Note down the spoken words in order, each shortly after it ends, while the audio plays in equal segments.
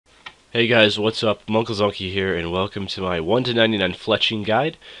Hey guys, what's up? munclesonkey here, and welcome to my 1 to 99 fletching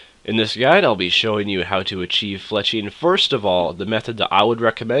guide. In this guide, I'll be showing you how to achieve fletching. First of all, the method that I would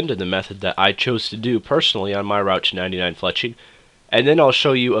recommend and the method that I chose to do personally on my route to 99 fletching. And then I'll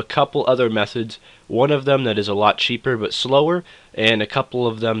show you a couple other methods, one of them that is a lot cheaper but slower, and a couple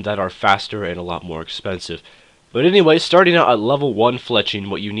of them that are faster and a lot more expensive. But anyway, starting out at level 1 fletching,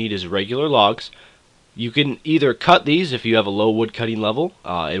 what you need is regular logs. You can either cut these if you have a low wood cutting level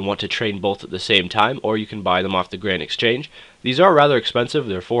and want to train both at the same time, or you can buy them off the Grand Exchange. These are rather expensive,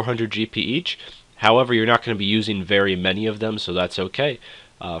 they're 400 GP each. However, you're not going to be using very many of them, so that's okay.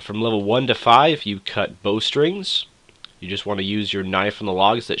 From level 1 to 5, you cut bowstrings. You just want to use your knife on the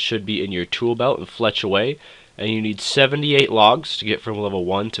logs that should be in your tool belt and fletch away. And you need 78 logs to get from level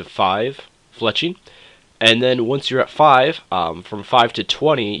 1 to 5 fletching. And then once you're at 5, from 5 to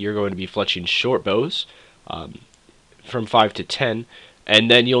 20, you're going to be fletching short bows. From 5 to 10. And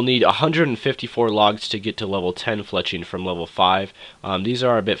then you'll need 154 logs to get to level 10 fletching from level 5. These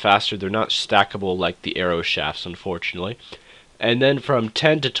are a bit faster. They're not stackable like the arrow shafts, unfortunately. And then from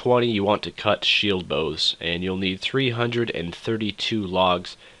 10 to 20, you want to cut shield bows. And you'll need 332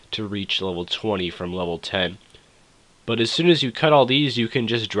 logs to reach level 20 from level 10. But as soon as you cut all these, you can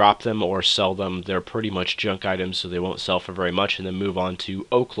just drop them or sell them. They're pretty much junk items, so they won't sell for very much, and then move on to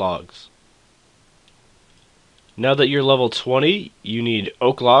oak logs. Now that you're level 20, you need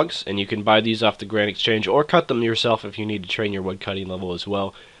oak logs, and you can buy these off the Grand Exchange or cut them yourself if you need to train your wood cutting level as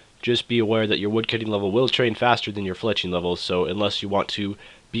well. Just be aware that your wood cutting level will train faster than your fletching level, so unless you want to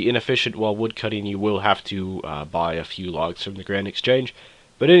be inefficient while wood cutting, you will have to buy a few logs from the Grand Exchange.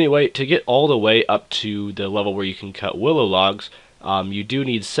 But anyway, to get all the way up to the level where you can cut willow logs, you do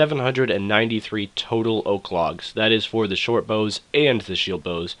need 793 total oak logs. That is for the short bows and the shield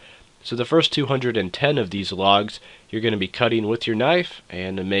bows. So the first 210 of these logs, you're going to be cutting with your knife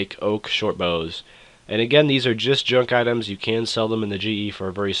and to make oak short bows. And again, these are just junk items. You can sell them in the GE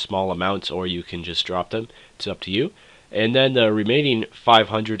for very small amounts, or you can just drop them. It's up to you. And then the remaining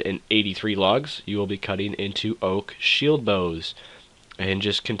 583 logs, you will be cutting into oak shield bows. And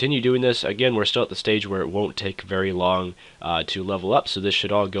just continue doing this. Again, we're still at the stage where it won't take very long to level up, so this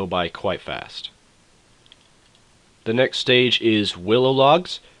should all go by quite fast. The next stage is willow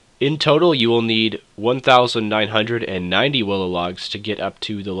logs. In total, you will need 1,990 willow logs to get up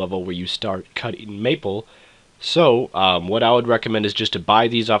to the level where you start cutting maple. So, what I would recommend is just to buy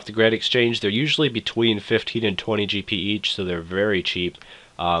these off the Grand Exchange. They're usually between 15 and 20 GP each, so they're very cheap.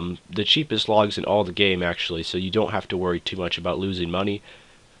 The cheapest logs in all the game, actually, so you don't have to worry too much about losing money.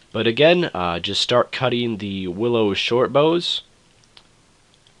 But again, just start cutting the willow short bows,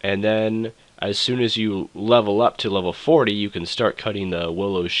 and then as soon as you level up to level 40, you can start cutting the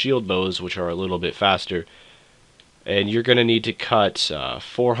willow shield bows, which are a little bit faster. And you're going to need to cut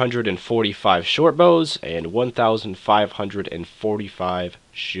 445 short bows and 1,545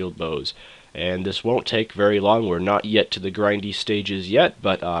 shield bows. And this won't take very long. We're not yet to the grindy stages yet,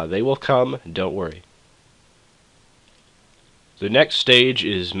 but they will come, don't worry. The next stage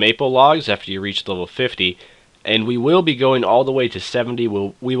is maple logs after you reach level 50, and we will be going all the way to 70.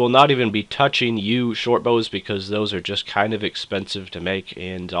 We will not even be touching yew short bows because those are just kind of expensive to make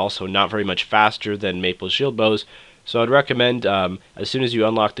and also not very much faster than maple shield bows. So I'd recommend as soon as you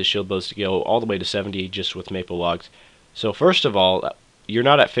unlock the shield bows to go all the way to 70 just with maple logs. So first of all, you're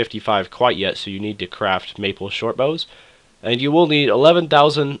not at 55 quite yet, so you need to craft maple short bows, and you will need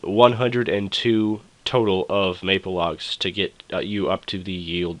 11,102 total of maple logs to get you up to the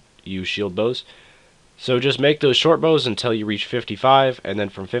yew shield bows. So just make those short bows until you reach 55, and then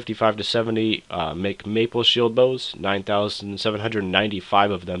from 55 to 70, make maple shield bows,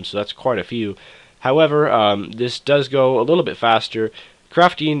 9,795 of them, so that's quite a few. However, this does go a little bit faster.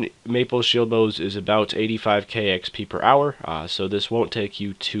 Crafting maple shield bows is about 85k XP per hour, so this won't take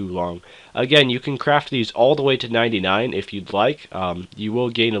you too long. Again, you can craft these all the way to 99 if you'd like. You will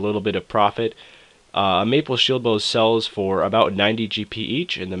gain a little bit of profit. A maple shield bow sells for about 90 GP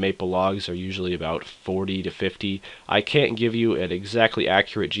each, and the maple logs are usually about 40 to 50. I can't give you an exactly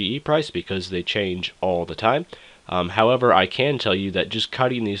accurate GE price because they change all the time. However, I can tell you that just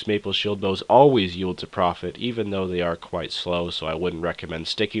cutting these maple shield bows always yields a profit, even though they are quite slow, so I wouldn't recommend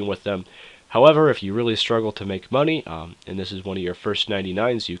sticking with them. However, if you really struggle to make money, and this is one of your first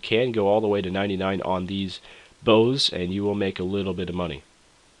 99s, you can go all the way to 99 on these bows, and you will make a little bit of money.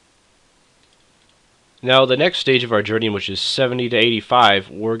 Now, the next stage of our journey, which is 70 to 85,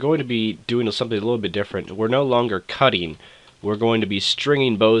 we're going to be doing something a little bit different. We're no longer cutting. We're going to be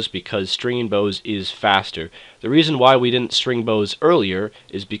stringing bows because stringing bows is faster. The reason why we didn't string bows earlier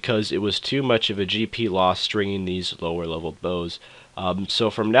is because it was too much of a GP loss stringing these lower level bows. So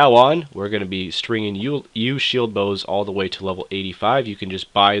from now on, we're going to be stringing U shield bows all the way to level 85. You can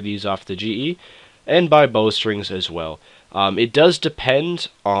just buy these off the GE and buy bowstrings as well. It does depend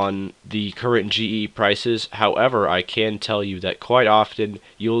on the current GE prices. However, I can tell you that quite often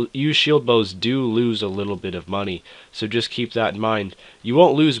U shield bows do lose a little bit of money. So just keep that in mind. You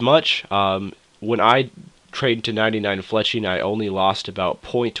won't lose much. When I trade to 99 fletching, I only lost about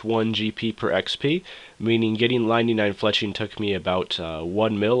 0.1 GP per XP, meaning getting 99 fletching took me about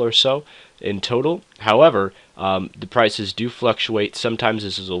 1 mil or so in total. However, the prices do fluctuate. Sometimes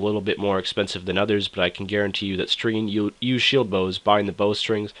this is a little bit more expensive than others, but I can guarantee you that stringing U shield bows, buying the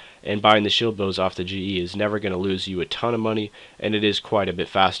bowstrings, and buying the shield bows off the GE is never going to lose you a ton of money, and it is quite a bit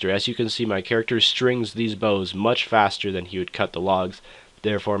faster. As you can see, my character strings these bows much faster than he would cut the logs,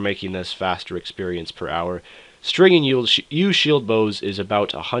 therefore making this faster experience per hour. Stringing U shield bows is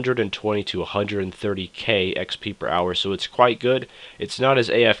about 120 to 130k XP per hour, so it's quite good. It's not as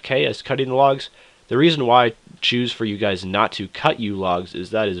AFK as cutting the logs. The reason why I choose for you guys not to cut U logs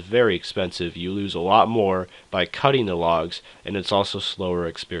is that is very expensive. You lose a lot more by cutting the logs, and it's also slower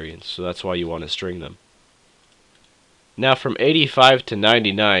experience, so that's why you want to string them. Now from 85 to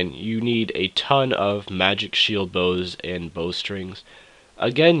 99, you need a ton of magic shield bows and bowstrings.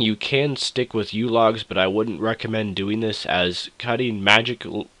 Again, you can stick with U-logs, but I wouldn't recommend doing this, as cutting magic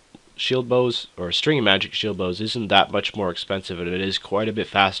shield bows or stringing magic shield bows isn't that much more expensive, and it is quite a bit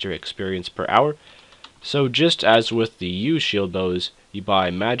faster experience per hour. So just as with the U shield bows, you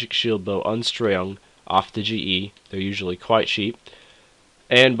buy magic shield bow unstrung off the GE, they're usually quite cheap,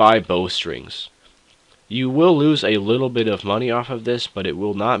 and buy bowstrings. You will lose a little bit of money off of this, but it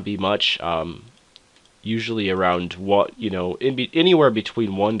will not be much. Usually around anywhere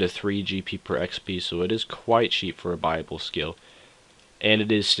between 1 to 3 GP per XP, so it is quite cheap for a buyable skill, and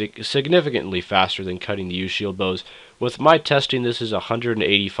it is significantly faster than cutting the U shield bows. With my testing, this is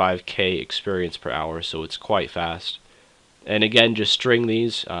 185k experience per hour, so it's quite fast. And again, just string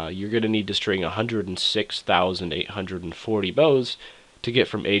these. You're going to need to string 106,840 bows to get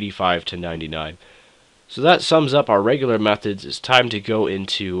from 85 to 99. So that sums up our regular methods. It's time to go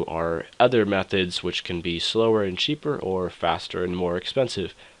into our other methods, which can be slower and cheaper or faster and more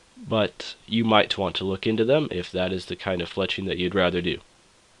expensive. But you might want to look into them if that is the kind of fletching that you'd rather do.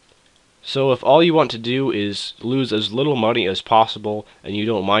 So if all you want to do is lose as little money as possible and you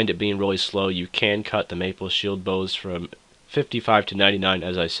don't mind it being really slow, you can cut the maple shield bows from 55 to 99,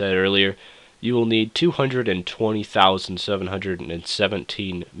 as I said earlier. You will need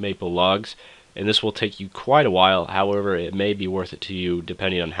 220,717 maple logs, and this will take you quite a while. However, it may be worth it to you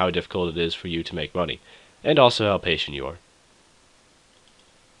depending on how difficult it is for you to make money, and also how patient you are.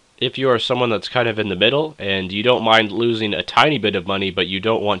 If you are someone that's kind of in the middle, and you don't mind losing a tiny bit of money, but you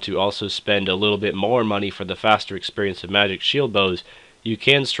don't want to also spend a little bit more money for the faster experience of magic shield bows, you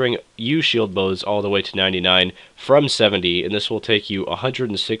can string U shield bows all the way to 99 from 70, and this will take you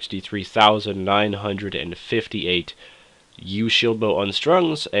 163,958 U shield bow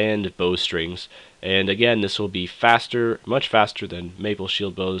unstrungs and bowstrings. And again, this will be faster, much faster than maple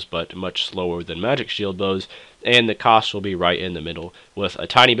shield bows, but much slower than magic shield bows, and the cost will be right in the middle, with a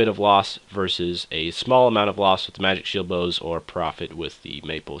tiny bit of loss versus a small amount of loss with the magic shield bows, or profit with the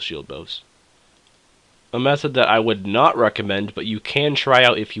maple shield bows. A method that I would not recommend, but you can try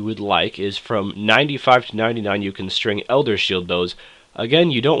out if you would like, is from 95 to 99 you can string elder shield bows.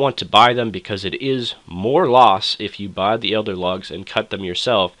 Again, you don't want to buy them because it is more loss if you buy the elder logs and cut them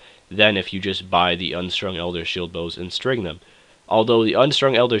yourself than if you just buy the unstrung elder shield bows and string them. Although the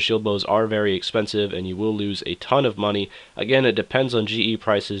unstrung elder shield bows are very expensive and you will lose a ton of money. Again, it depends on GE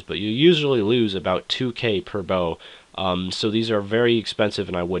prices, but you usually lose about 2k per bow. So these are very expensive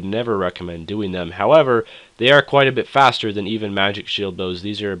and I would never recommend doing them. However, they are quite a bit faster than even magic shield bows.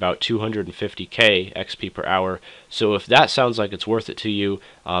 These are about 250k XP per hour. So if that sounds like it's worth it to you,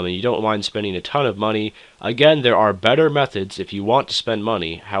 and you don't mind spending a ton of money, again, there are better methods if you want to spend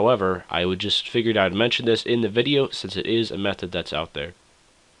money. However, I would just figured I'd mention this in the video since it is a method that's out there.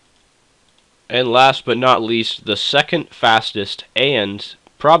 And last but not least, the second fastest and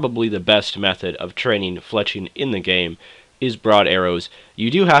probably the best method of training fletching in the game is broad arrows. You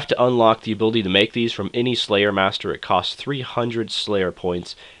do have to unlock the ability to make these from any Slayer Master. It costs 300 Slayer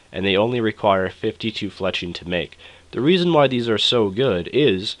points, and they only require 52 fletching to make. The reason why these are so good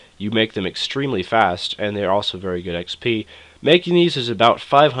is you make them extremely fast, and they're also very good XP. Making these is about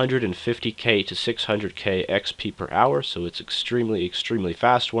 550k to 600k XP per hour, so it's extremely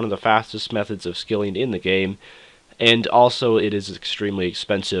fast. One of the fastest methods of skilling in the game. And also it is extremely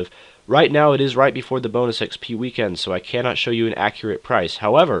expensive. Right now it is right before the bonus XP weekend, so I cannot show you an accurate price.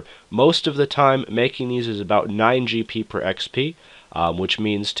 However, most of the time making these is about 9 GP per XP. which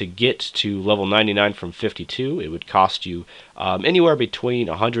means to get to level 99 from 52, it would cost you anywhere between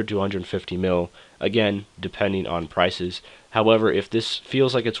 100 to 150 mil, again, depending on prices. However, if this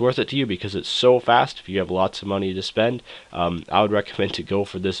feels like it's worth it to you because it's so fast, if you have lots of money to spend, I would recommend to go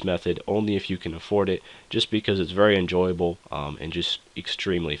for this method only if you can afford it, just because it's very enjoyable and just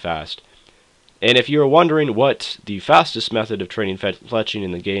extremely fast. And if you're wondering what the fastest method of training fletching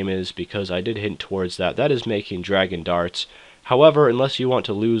in the game is, because I did hint towards that, that is making dragon darts. However, unless you want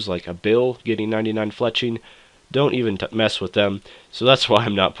to lose like a bill getting 99 fletching, don't even mess with them. So that's why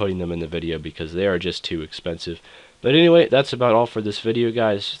I'm not putting them in the video, because they are just too expensive. But anyway, that's about all for this video,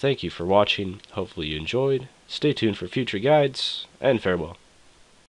 guys. Thank you for watching. Hopefully you enjoyed. Stay tuned for future guides, and farewell.